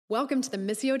Welcome to the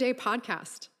Missio Dei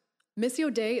podcast. Missio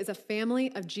Dei is a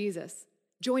family of Jesus,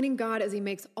 joining God as he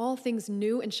makes all things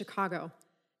new in Chicago.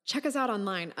 Check us out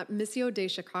online at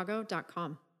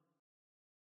missiodeichicago.com.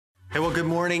 Hey, well, good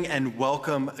morning and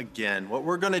welcome again. What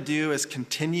we're going to do is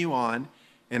continue on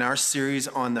in our series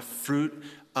on the fruit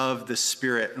of the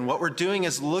Spirit. And what we're doing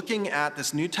is looking at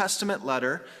this New Testament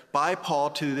letter by Paul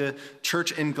to the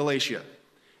church in Galatia.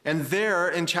 And there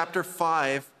in chapter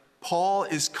 5, Paul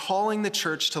is calling the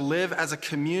church to live as a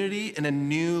community in a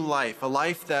new life, a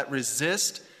life that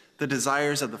resists the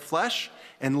desires of the flesh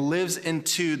and lives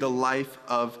into the life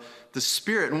of the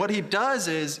Spirit. And what he does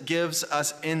is gives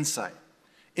us insight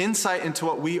into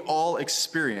what we all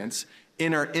experience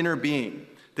in our inner being,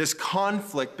 this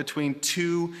conflict between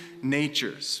two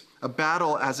natures, a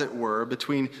battle, as it were,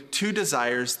 between two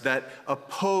desires that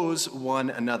oppose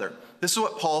one another. This is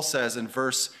what Paul says in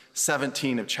verse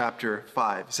 17 of chapter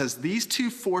 5. He says, these two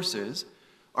forces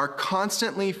are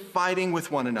constantly fighting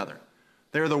with one another.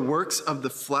 They are the works of the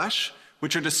flesh,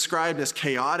 which are described as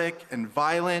chaotic and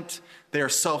violent. They are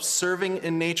self-serving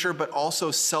in nature, but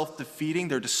also self-defeating.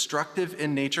 They're destructive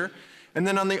in nature. And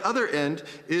then on the other end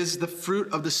is the fruit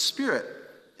of the Spirit.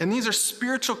 And these are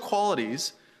spiritual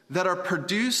qualities that are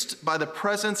produced by the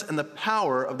presence and the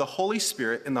power of the Holy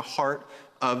Spirit in the heart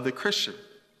of the Christian.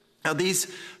 Now, these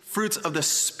fruits of the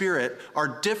Spirit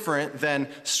are different than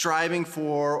striving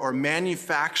for or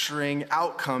manufacturing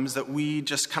outcomes that we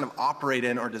just kind of operate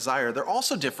in or desire. They're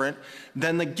also different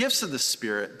than the gifts of the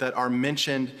Spirit that are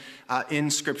mentioned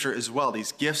in Scripture as well.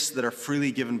 These gifts that are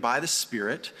freely given by the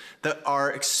Spirit, that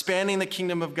are expanding the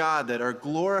kingdom of God, that are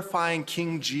glorifying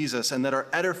King Jesus, and that are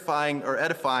edifying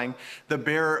the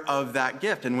bearer of that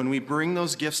gift. And when we bring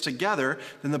those gifts together,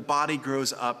 then the body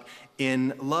grows up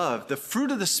in love. The fruit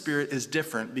of the Spirit is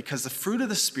different because the fruit of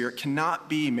the Spirit cannot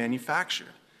be manufactured.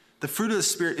 The fruit of the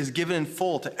Spirit is given in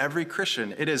full to every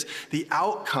Christian. It is the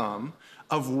outcome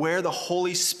of where the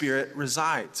Holy Spirit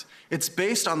resides. It's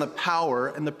based on the power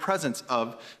and the presence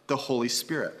of the Holy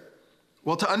Spirit.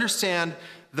 Well, to understand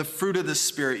the fruit of the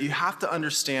Spirit, you have to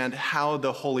understand how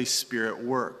the Holy Spirit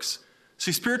works.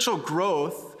 See, spiritual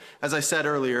growth, as I said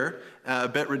earlier, a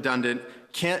bit redundant,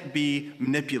 can't be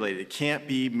manipulated, can't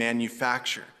be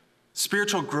manufactured.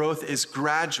 Spiritual growth is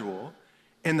gradual,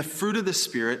 and the fruit of the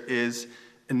Spirit is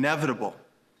inevitable.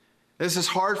 This is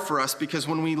hard for us because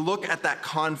when we look at that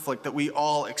conflict that we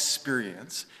all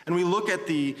experience, and we look at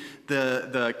the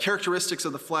characteristics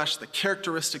of the flesh, the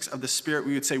characteristics of the Spirit,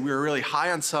 we would say we are really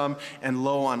high on some and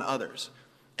low on others.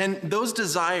 And those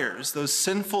desires, those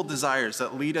sinful desires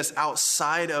that lead us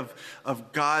outside of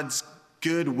God's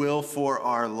good will for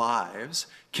our lives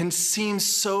can seem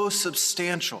so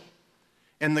substantial.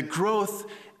 And the growth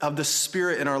of the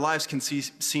Spirit in our lives can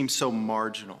seem so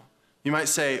marginal. You might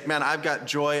say, man, I've got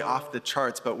joy off the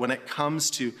charts, but when it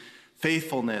comes to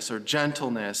faithfulness or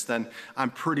gentleness, then I'm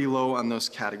pretty low on those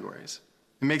categories.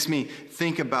 It makes me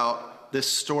think about this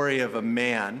story of a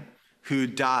man who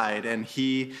died, and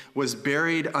he was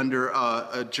buried under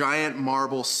a giant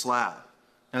marble slab.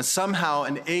 And somehow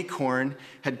an acorn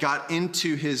had got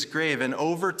into his grave, and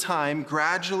over time,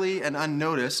 gradually and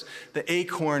unnoticed, the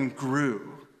acorn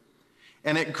grew.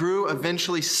 And it grew,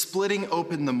 eventually splitting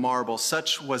open the marble.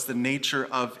 Such was the nature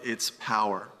of its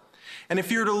power. And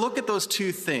if you were to look at those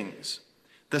two things,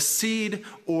 the seed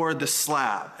or the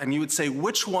slab, and you would say,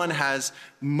 which one has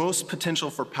most potential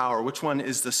for power? Which one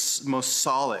is the most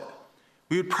solid?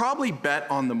 We would probably bet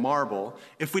on the marble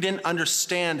if we didn't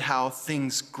understand how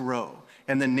things grow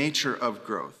and the nature of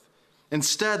growth.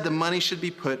 Instead, the money should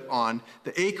be put on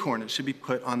the acorn. It should be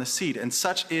put on the seed. And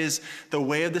such is the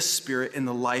way of the Spirit in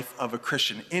the life of a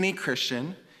Christian. Any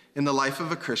Christian, in the life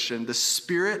of a Christian, the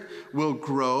Spirit will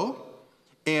grow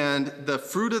and the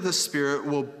fruit of the Spirit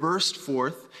will burst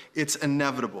forth. It's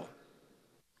inevitable.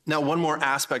 Now, one more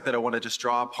aspect that I want to just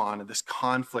draw upon of this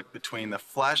conflict between the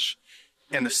flesh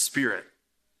and the Spirit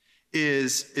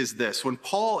is this. When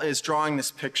Paul is drawing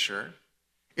this picture,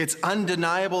 it's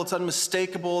undeniable, it's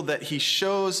unmistakable that he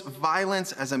shows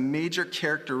violence as a major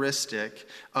characteristic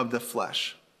of the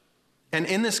flesh. And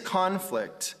in this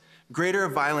conflict, greater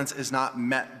violence is not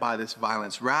met by this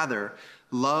violence. Rather,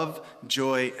 love,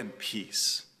 joy, and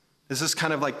peace. This is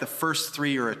kind of like the first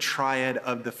three or a triad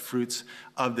of the fruits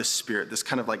of the Spirit, this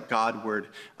kind of like Godward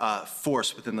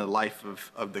force within the life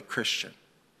of the Christian.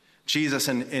 Jesus,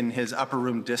 in his upper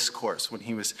room discourse, when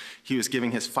he was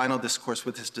giving his final discourse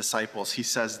with his disciples, he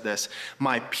says this,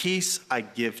 "My peace I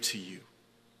give to you.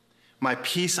 My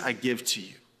peace I give to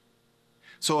you.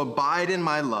 So abide in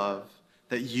my love,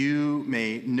 that you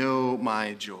may know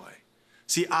my joy."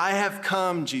 See, I have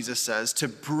come, Jesus says, to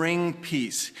bring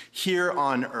peace here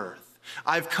on earth.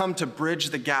 I've come to bridge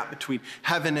the gap between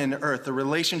heaven and earth, the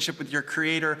relationship with your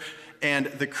creator and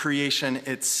the creation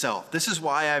itself. This is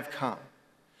why I've come.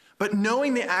 But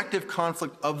knowing the active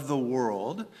conflict of the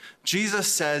world, Jesus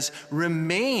says,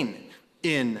 remain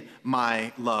in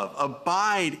my love,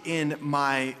 abide in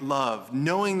my love,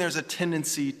 knowing there's a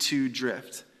tendency to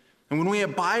drift. And when we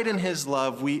abide in his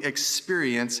love, we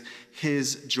experience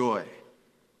his joy.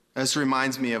 This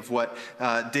reminds me of what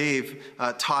Dave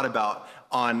taught about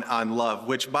on love,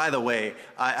 which, by the way,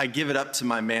 I give it up to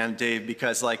my man, Dave,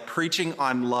 because preaching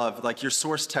on love, your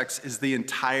source text is the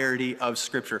entirety of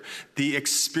Scripture. The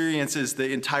experience is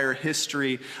the entire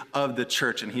history of the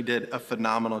church, and he did a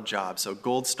phenomenal job. So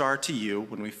gold star to you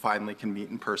when we finally can meet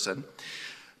in person.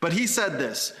 But he said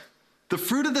this, the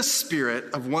fruit of the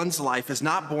Spirit of one's life is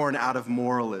not born out of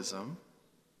moralism,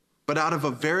 but out of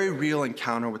a very real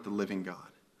encounter with the living God.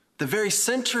 The very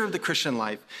center of the Christian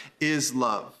life is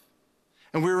love.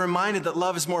 And we're reminded that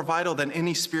love is more vital than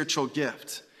any spiritual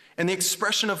gift. And the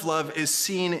expression of love is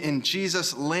seen in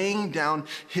Jesus laying down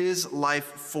his life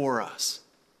for us.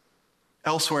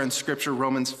 Elsewhere in Scripture,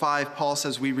 Romans 5, Paul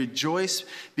says, we rejoice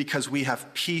because we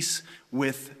have peace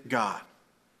with God.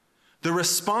 The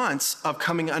response of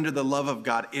coming under the love of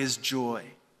God is joy,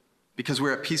 because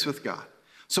we're at peace with God.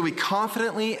 So we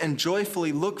confidently and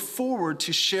joyfully look forward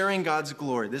to sharing God's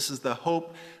glory. This is the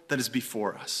hope that is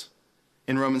before us.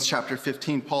 In Romans chapter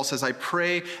 15, Paul says, I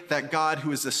pray that God,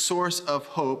 who is the source of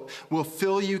hope, will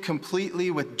fill you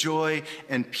completely with joy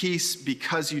and peace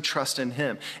because you trust in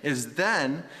him. It is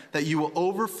then that you will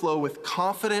overflow with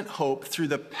confident hope through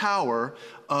the power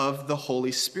of the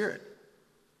Holy Spirit.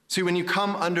 See, when you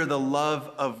come under the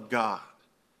love of God,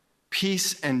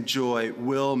 peace and joy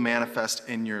will manifest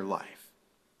in your life.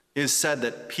 It is said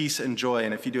that peace and joy,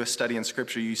 and if you do a study in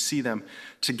Scripture, you see them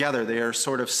together. They are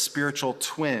sort of spiritual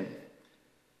twin.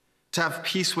 To have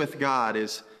peace with God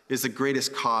is the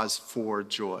greatest cause for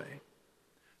joy.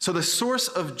 So the source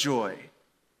of joy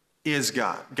is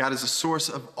God. God is the source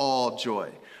of all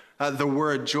joy. The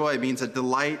word joy means a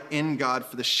delight in God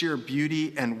for the sheer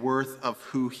beauty and worth of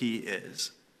who he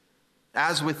is.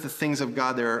 As with the things of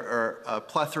God, there are a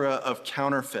plethora of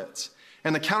counterfeits.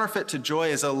 And the counterfeit to joy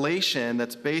is elation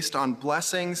that's based on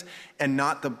blessings and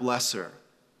not the blesser.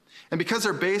 And because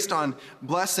they're based on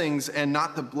blessings and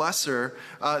not the blesser,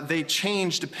 they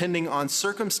change depending on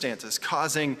circumstances,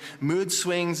 causing mood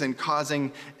swings and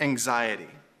causing anxiety.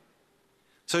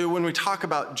 So when we talk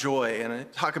about joy and I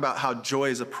talk about how joy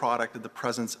is a product of the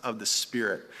presence of the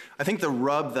Spirit, I think the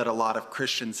rub that a lot of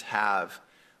Christians have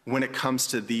when it comes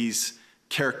to these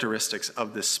characteristics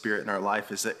of the Spirit in our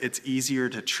life is that it's easier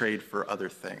to trade for other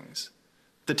things.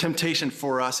 The temptation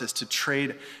for us is to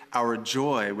trade our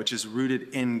joy, which is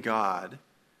rooted in God,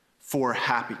 for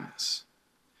happiness.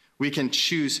 We can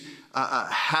choose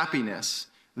a happiness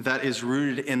that is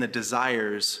rooted in the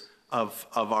desires of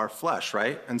our flesh,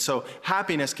 right? And so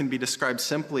happiness can be described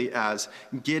simply as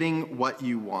getting what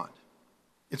you want.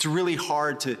 It's really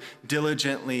hard to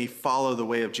diligently follow the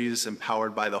way of Jesus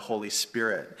empowered by the Holy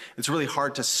Spirit. It's really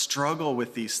hard to struggle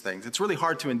with these things. It's really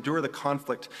hard to endure the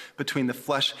conflict between the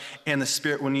flesh and the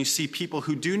Spirit when you see people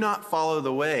who do not follow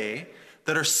the way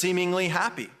that are seemingly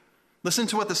happy. Listen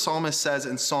to what the psalmist says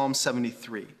in Psalm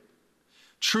 73.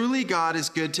 Truly God is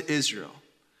good to Israel,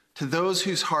 to those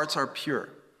whose hearts are pure.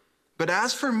 But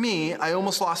as for me, I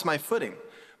almost lost my footing.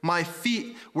 My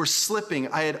feet were slipping.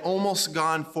 I had almost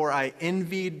gone, for I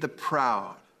envied the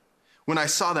proud. When I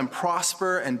saw them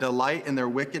prosper and delight in their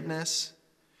wickedness,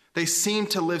 they seemed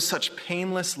to live such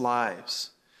painless lives.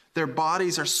 Their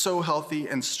bodies are so healthy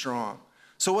and strong.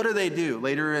 So what do?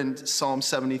 Later in Psalm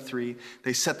 73,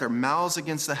 they set their mouths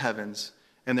against the heavens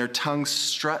and their tongues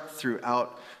strut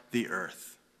throughout the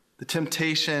earth. The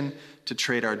temptation to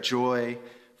trade our joy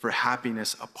for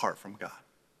happiness apart from God.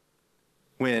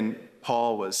 When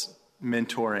Paul was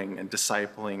mentoring and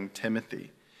discipling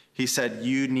Timothy, he said,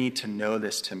 you need to know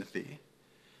this, Timothy,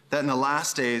 that in the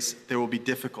last days, there will be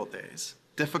difficult days,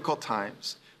 difficult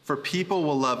times, for people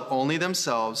will love only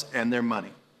themselves and their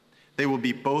money. They will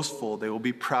be boastful. They will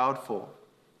be proud.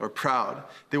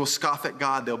 They will scoff at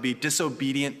God. They'll be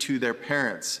disobedient to their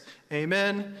parents.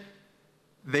 Amen.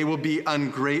 They will be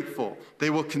ungrateful.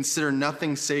 They will consider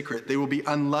nothing sacred. They will be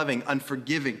unloving,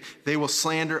 unforgiving. They will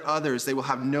slander others. They will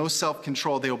have no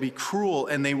self-control. They will be cruel,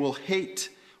 and they will hate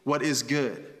what is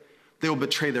good. They will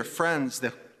betray their friends. They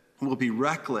will be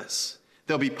reckless.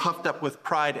 They'll be puffed up with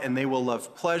pride, and they will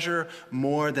love pleasure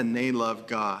more than they love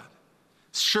God.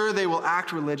 Sure, they will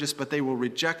act religious, but they will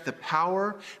reject the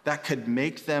power that could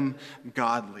make them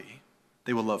godly.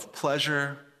 They will love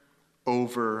pleasure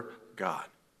over God.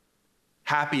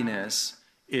 Happiness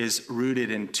is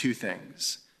rooted in two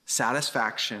things: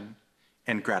 satisfaction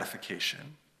and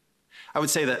gratification. I would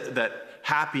say that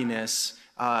happiness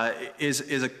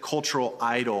is a cultural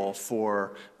idol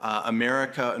for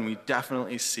America, and we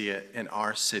definitely see it in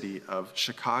our city of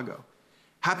Chicago.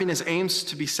 Happiness aims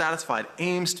to be satisfied,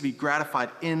 aims to be gratified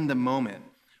in the moment.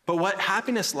 But what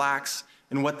happiness lacks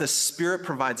and what the Spirit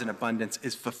provides in abundance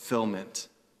is fulfillment.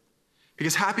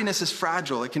 Because happiness is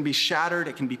fragile. It can be shattered,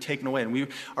 it can be taken away. And we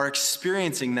are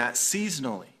experiencing that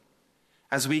seasonally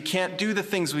as we can't do the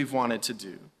things we've wanted to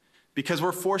do because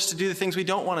we're forced to do the things we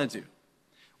don't want to do.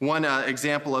 One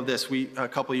example of this, a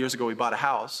couple of years ago, we bought a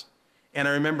house. And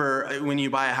I remember when you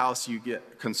buy a house, you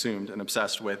get consumed and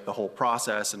obsessed with the whole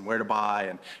process and where to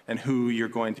buy and who you're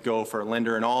going to go for a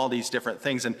lender and all these different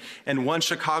things. And one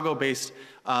Chicago-based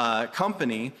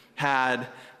company had,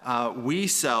 we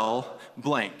sell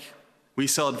blank. We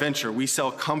sell adventure. We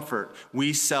sell comfort.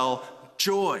 We sell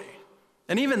joy.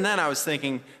 And even then I was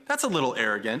thinking, that's a little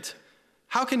arrogant.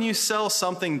 How can you sell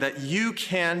something that you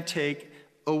can take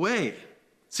away?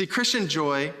 See, Christian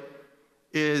joy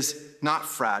is not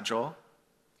fragile.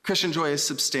 Christian joy is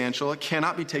substantial. It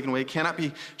cannot be taken away. It cannot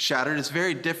be shattered. It's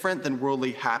very different than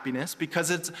worldly happiness because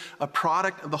it's a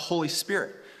product of the Holy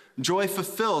Spirit. Joy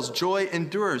fulfills. Joy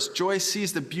endures. Joy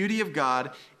sees the beauty of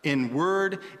God in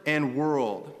word and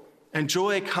world. And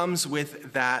joy comes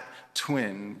with that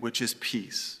twin, which is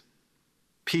peace.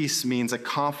 Peace means a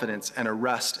confidence and a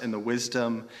rest in the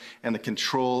wisdom and the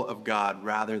control of God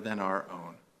rather than our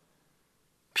own.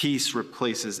 Peace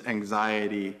replaces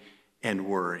anxiety and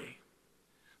worry.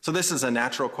 So this is a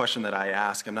natural question that I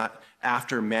ask. I'm not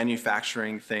after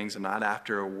manufacturing things. I'm not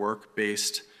after a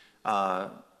work-based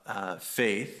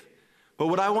faith. But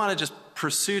what I want to just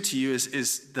pursue to you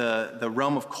is the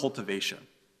realm of cultivation.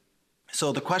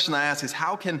 So the question I ask is,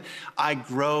 how can I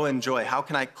grow in joy? How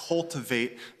can I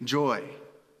cultivate joy?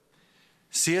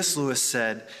 C.S. Lewis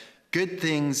said, good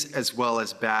things as well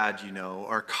as bad,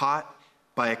 are caught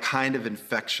by a kind of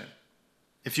infection.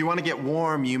 If you want to get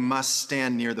warm, you must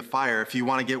stand near the fire. If you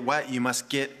want to get wet, you must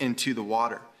get into the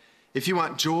water. If you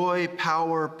want joy,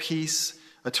 power, peace,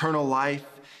 eternal life,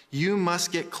 you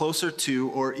must get closer to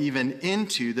or even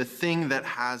into the thing that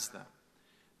has them.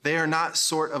 They are not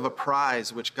sort of a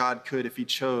prize which God could, if he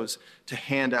chose, to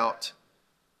hand out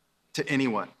to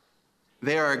anyone.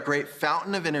 They are a great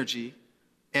fountain of energy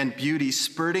and beauty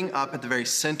spurting up at the very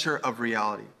center of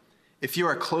reality. If you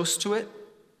are close to it,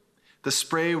 the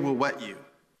spray will wet you.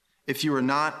 If you are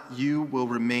not, you will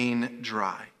remain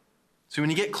dry. So when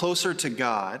you get closer to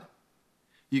God,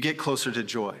 you get closer to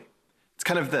joy. It's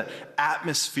kind of the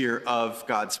atmosphere of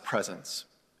God's presence.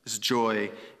 It's joy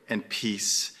and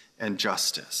peace and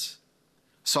justice.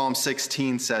 Psalm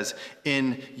 16 says,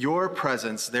 in your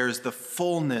presence, there's the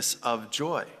fullness of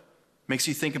joy. Makes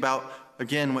you think about,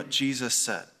 again, what Jesus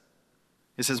said.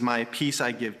 It says, my peace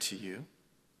I give to you.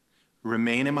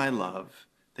 Remain in my love,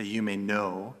 that you may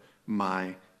know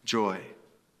my joy.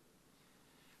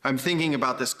 I'm thinking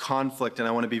about this conflict, and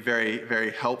I want to be very,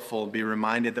 very helpful and be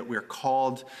reminded that we're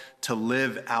called to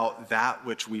live out that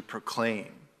which we proclaim,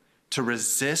 to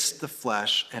resist the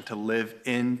flesh and to live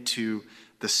into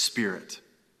the Spirit.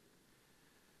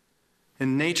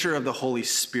 In the nature of the Holy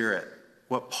Spirit,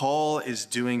 what Paul is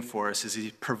doing for us is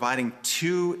he's providing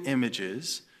two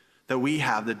images that we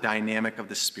have the dynamic of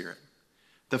the Spirit.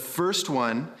 The first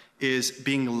one is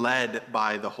being led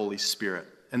by the Holy Spirit.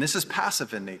 And this is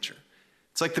passive in nature.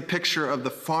 It's like the picture of the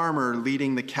farmer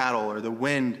leading the cattle or the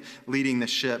wind leading the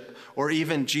ship, or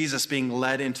even Jesus being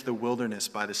led into the wilderness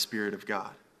by the Spirit of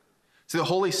God. So the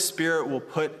Holy Spirit will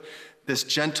put this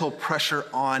gentle pressure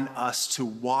on us to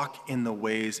walk in the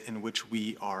ways in which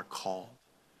we are called,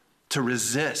 to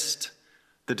resist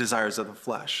the desires of the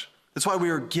flesh. That's why we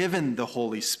were given the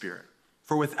Holy Spirit.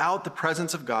 For without the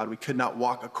presence of God, we could not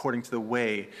walk according to the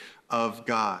way of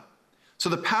God. So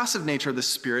the passive nature of the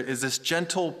Spirit is this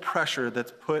gentle pressure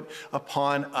that's put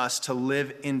upon us to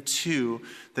live into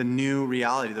the new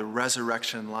reality, the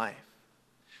resurrection life.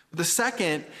 But the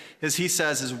second, as he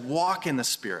says, is walk in the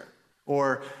Spirit.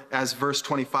 Or as verse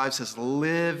 25 says,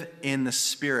 live in the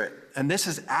Spirit. And this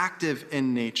is active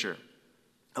in nature.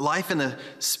 Life in the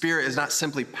Spirit is not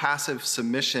simply passive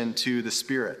submission to the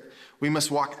Spirit. We must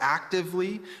walk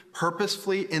actively,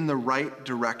 purposefully in the right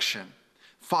direction,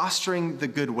 fostering the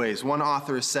good ways. One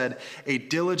author has said, a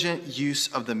diligent use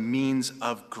of the means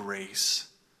of grace.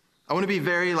 I want to be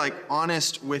very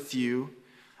honest with you.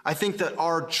 I think that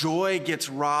our joy gets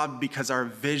robbed because our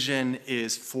vision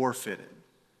is forfeited,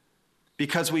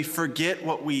 because we forget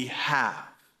what we have.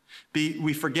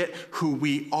 We forget who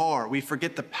we are. We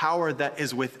forget the power that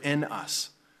is within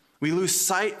us. We lose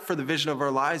sight for the vision of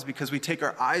our lives because we take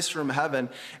our eyes from heaven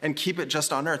and keep it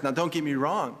just on earth. Now, don't get me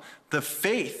wrong. The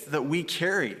faith that we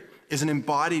carry is an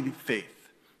embodied faith.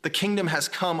 The kingdom has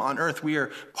come on earth. We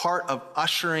are part of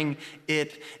ushering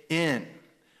it in.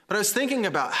 But I was thinking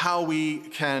about how we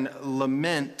can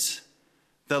lament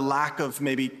the lack of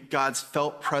maybe God's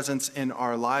felt presence in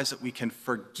our lives, that we can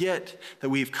forget that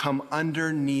we've come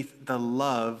underneath the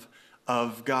love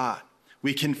of God.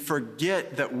 We can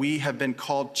forget that we have been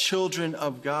called children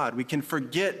of God. We can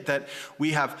forget that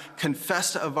we have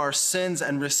confessed of our sins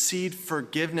and received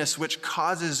forgiveness, which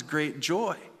causes great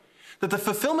joy. That the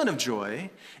fulfillment of joy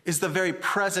is the very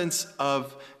presence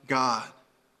of God.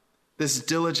 This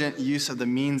diligent use of the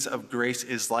means of grace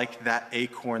is like that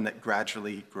acorn that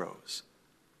gradually grows.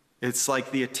 It's like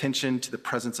the attention to the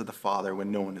presence of the Father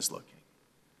when no one is looking.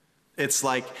 It's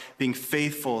like being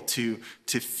faithful to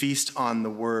feast on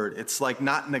the word. It's like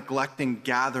not neglecting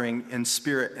gathering in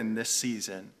spirit in this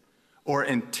season, or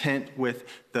intent with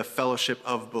the fellowship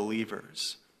of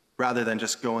believers, rather than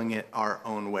just going it our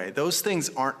own way. Those things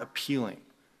aren't appealing.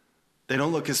 They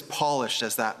don't look as polished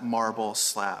as that marble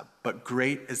slab, but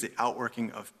great is the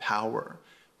outworking of power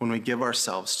when we give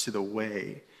ourselves to the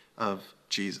way of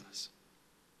Jesus.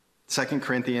 2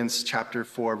 Corinthians chapter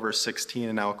 4, verse 16,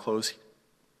 and I'll close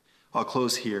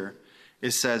here.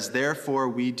 It says, "Therefore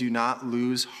we do not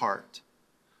lose heart.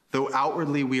 Though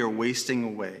outwardly we are wasting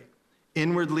away,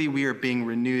 inwardly we are being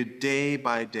renewed day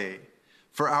by day.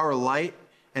 For our light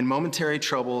and momentary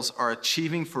troubles are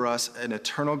achieving for us an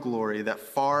eternal glory that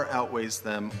far outweighs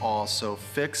them all. So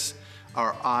fix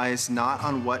our eyes not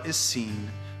on what is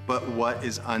seen, but what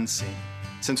is unseen.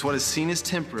 Since what is seen is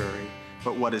temporary,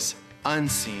 but what is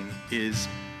unseen is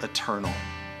eternal."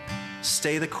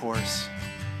 Stay the course.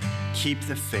 Keep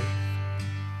the faith.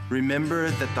 Remember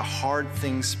that the hard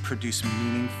things produce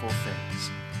meaningful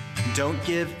things. Don't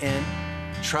give in.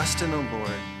 Trust in the Lord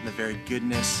and the very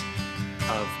goodness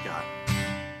of God.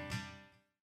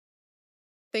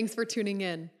 Thanks for tuning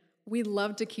in. We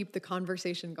love to keep the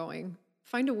conversation going.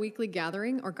 Find a weekly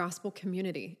gathering or gospel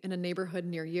community in a neighborhood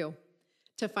near you.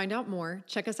 To find out more,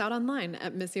 check us out online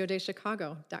at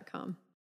missiodaychicago.com.